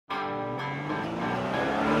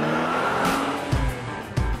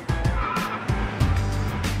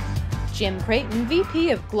Jim Creighton,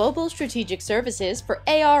 VP of Global Strategic Services for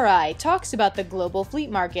ARI, talks about the global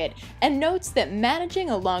fleet market and notes that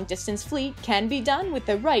managing a long-distance fleet can be done with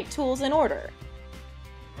the right tools and order.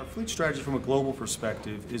 Our fleet strategy from a global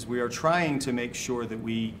perspective is we are trying to make sure that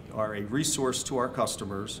we are a resource to our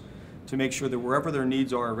customers to make sure that wherever their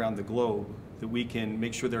needs are around the globe, that we can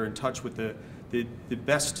make sure they're in touch with the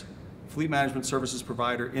best fleet management services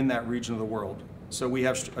provider in that region of the world. So we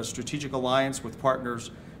have a strategic alliance with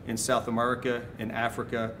partners in South America, in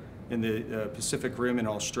Africa, in the Pacific Rim, in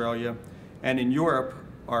Australia. And in Europe,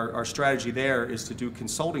 our strategy there is to do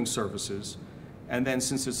consulting services. And then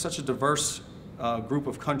since it's such a diverse group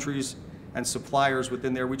of countries and suppliers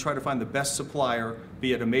within there, we try to find the best supplier,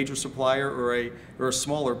 be it a major supplier or a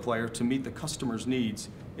smaller player, to meet the customer's needs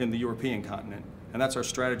in the European continent. And that's our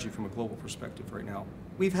strategy from a global perspective right now.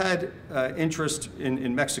 We've had interest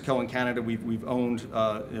in Mexico and Canada. We've owned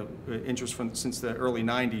interest since the early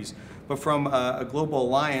 90s. But from a global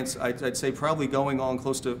alliance, I'd say probably going on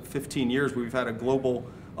close to 15 years, we've had a global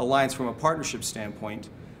alliance from a partnership standpoint,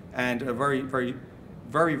 and a very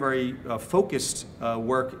focused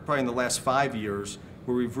work probably in the last 5 years,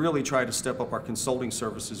 where we've really tried to step up our consulting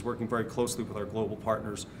services, working very closely with our global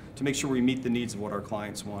partners to make sure we meet the needs of what our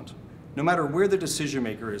clients want. No matter where the decision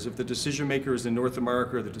maker is, if the decision maker is in North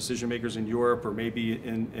America, or the decision maker is in Europe, or maybe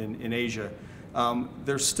in Asia,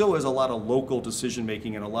 there still is a lot of local decision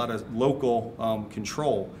making and a lot of local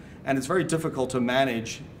control. And it's very difficult to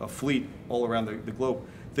manage a fleet all around the globe.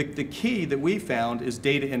 The key that we found is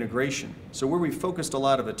data integration. So where we focused a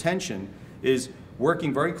lot of attention is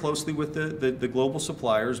working very closely with the global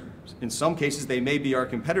suppliers. In some cases, they may be our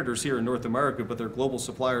competitors here in North America, but they're global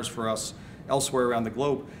suppliers for us elsewhere around the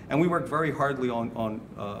globe. And we work very hard on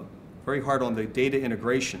the data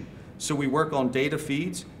integration. So we work on data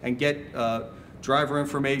feeds and get driver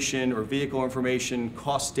information or vehicle information,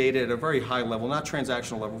 cost data at a very high level, not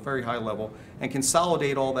transactional level, very high level, and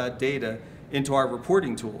consolidate all that data into our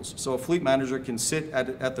reporting tools. So a fleet manager can sit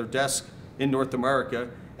at their desk in North America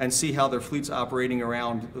and see how their fleet's operating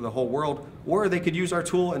around the whole world, or they could use our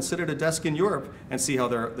tool and sit at a desk in Europe and see how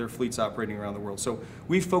their fleet's operating around the world. So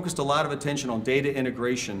we've focused a lot of attention on data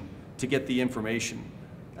integration to get the information.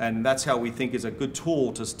 And that's how we think is a good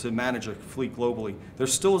tool to manage a fleet globally. There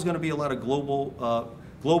still is going to be a lot of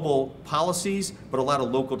global policies, but a lot of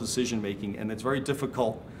local decision making, and it's very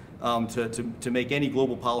difficult to make any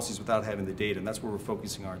global policies without having the data, and that's where we're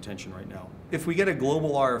focusing our attention right now. If we get a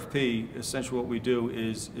global RFP, essentially what we do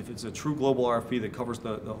is, if it's a true global RFP that covers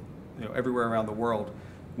everywhere around the world,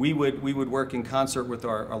 we would work in concert with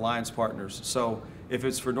our alliance partners. So if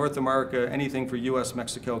it's for North America, anything for US,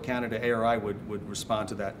 Mexico, Canada, ARI would respond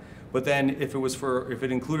to that. But then if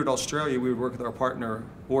it included Australia, we would work with our partner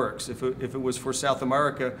Oryx. If it was for South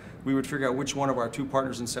America, we would figure out which one of our two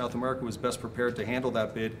partners in South America was best prepared to handle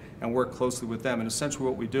that bid and work closely with them. And essentially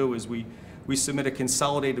what we do is we submit a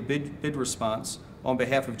consolidated bid response on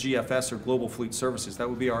behalf of GFS, or Global Fleet Services. That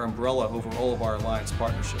would be our umbrella over all of our alliance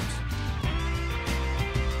partnerships.